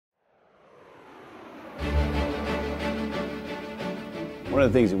One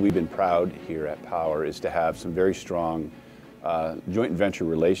of the things that we've been proud here at Power is to have some very strong joint venture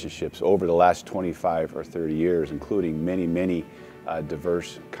relationships over the last 25 or 30 years, including many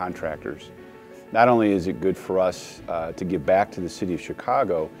diverse contractors. Not only is it good for us to give back to the city of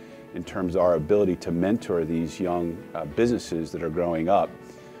Chicago in terms of our ability to mentor these young businesses that are growing up,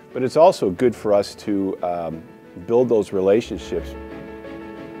 but it's also good for us to build those relationships.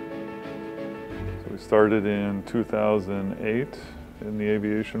 So we started in 2008 in the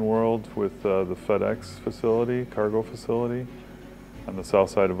aviation world with the FedEx facility, cargo facility on the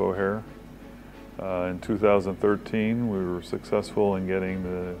south side of O'Hare. In 2013, we were successful in getting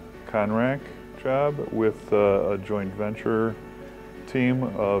the Conrack job with a joint venture team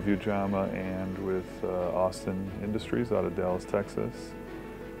of Ujamaa and with Austin Industries out of Dallas, Texas.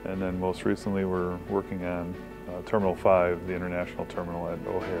 And then most recently, we're working on Terminal 5, the international terminal at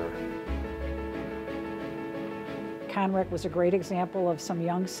O'Hare. Conrack was a great example of some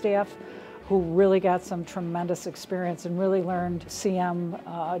young staff who really got some tremendous experience and really learned CM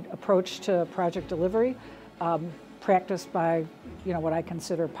approach to project delivery, practiced by what I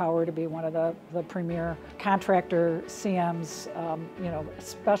consider Power to be one of the premier contractor CMs,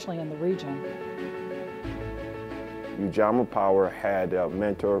 especially in the region. Ujamaa Power had a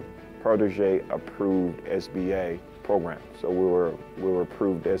mentor protege approved SBA program, so we were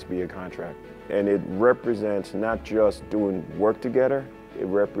approved SBA contract. And it represents not just doing work together, it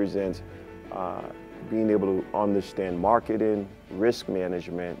represents being able to understand marketing, risk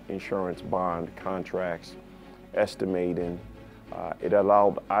management, insurance, bond, contracts, estimating. It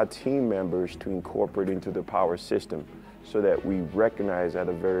allowed our team members to incorporate into the Power system so that we recognize at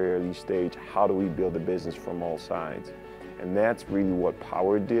a very early stage how do we build a business from all sides. And that's really what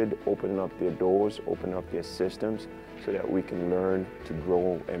Power did, opening up their doors, opening up their systems, so that we can learn to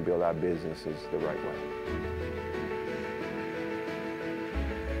grow and build our businesses the right way.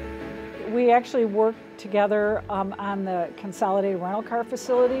 We actually worked together on the consolidated rental car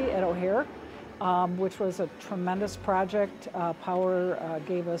facility at O'Hare, which was a tremendous project. Power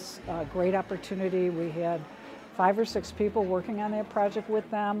gave us a great opportunity. We had 5 or 6 people working on that project with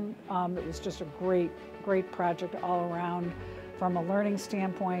them. It was just a great project all around, from a learning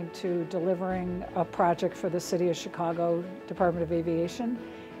standpoint to delivering a project for the City of Chicago Department of Aviation.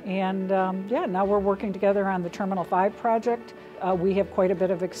 And now we're working together on the Terminal 5 project. We have quite a bit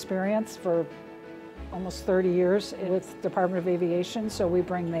of experience for almost 30 years with Department of Aviation, so we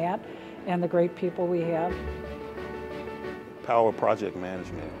bring that and the great people we have. Power Project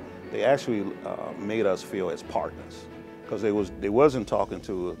Management, they actually made us feel as partners, because they wasn't talking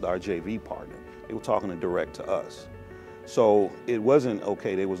to our JV partner, they were talking direct to us. So it wasn't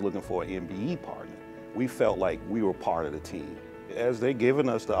okay, they was looking for an MBE partner. We felt like we were part of the team. As they given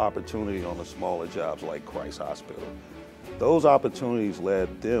us the opportunity on the smaller jobs like Christ Hospital, those opportunities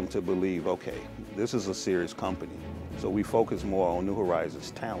led them to believe, okay, this is a serious company. So we focus more on New Horizons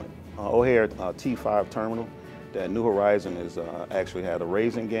talent. O'Hare T5 terminal, that New Horizon is actually had a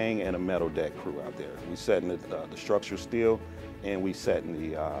raising gang and a metal deck crew out there. We set in the structural steel, and we set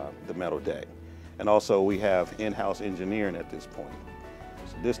in the metal deck. And also we have in-house engineering at this point.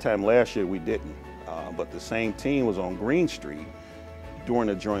 So this time last year we didn't, but the same team was on Green Street during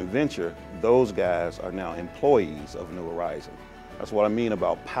the joint venture. Those guys are now employees of New Horizon. That's what I mean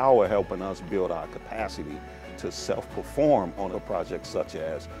about Power helping us build our capacity to self-perform on a project such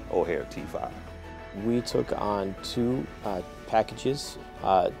as O'Hare T5. We took on 2 packages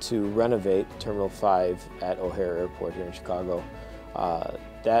to renovate Terminal 5 at O'Hare Airport here in Chicago.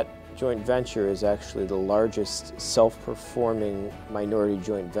 That joint venture is actually the largest self-performing minority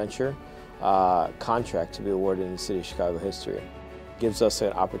joint venture contract to be awarded in the City of Chicago history. It gives us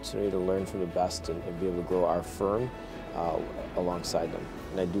an opportunity to learn from the best and be able to grow our firm alongside them.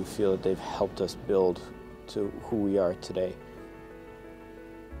 And I do feel that they've helped us build to who we are today.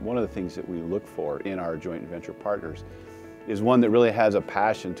 One of the things that we look for in our joint venture partners is one that really has a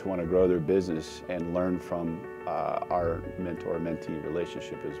passion to want to grow their business and learn from our mentor-mentee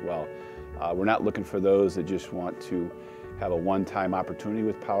relationship as well. We're not looking for those that just want to have a one-time opportunity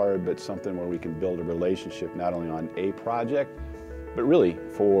with Power, but something where we can build a relationship not only on a project, but really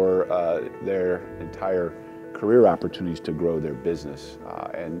for their entire career opportunities to grow their business.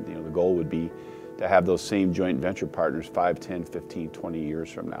 And the goal would be to have those same joint venture partners 5, 10, 15, 20 years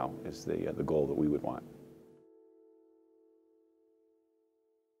from now is the goal that we would want.